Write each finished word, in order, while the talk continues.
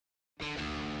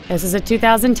This is a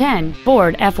 2010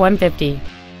 Ford F-150.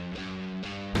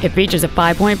 It features a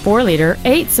 5.4-liter,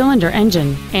 8-cylinder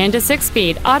engine and a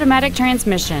 6-speed automatic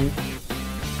transmission.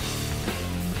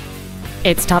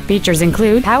 Its top features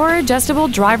include power-adjustable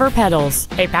driver pedals,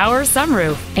 a power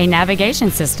sunroof, a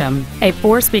navigation system, a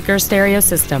 4-speaker stereo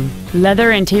system,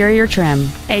 leather interior trim,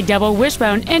 a double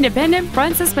wishbone independent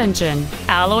front suspension,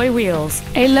 alloy wheels,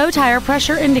 a low tire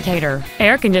pressure indicator,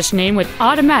 air conditioning with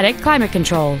automatic climate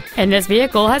control, and this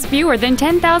vehicle has fewer than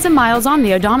 10,000 miles on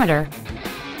the odometer.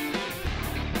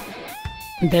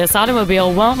 This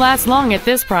automobile won't last long at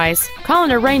this price. Call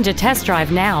and arrange a test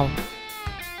drive now.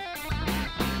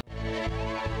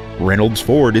 Reynolds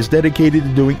Ford is dedicated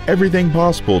to doing everything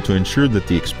possible to ensure that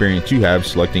the experience you have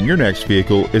selecting your next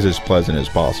vehicle is as pleasant as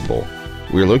possible.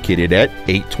 We're located at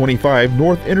 825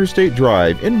 North Interstate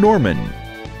Drive in Norman.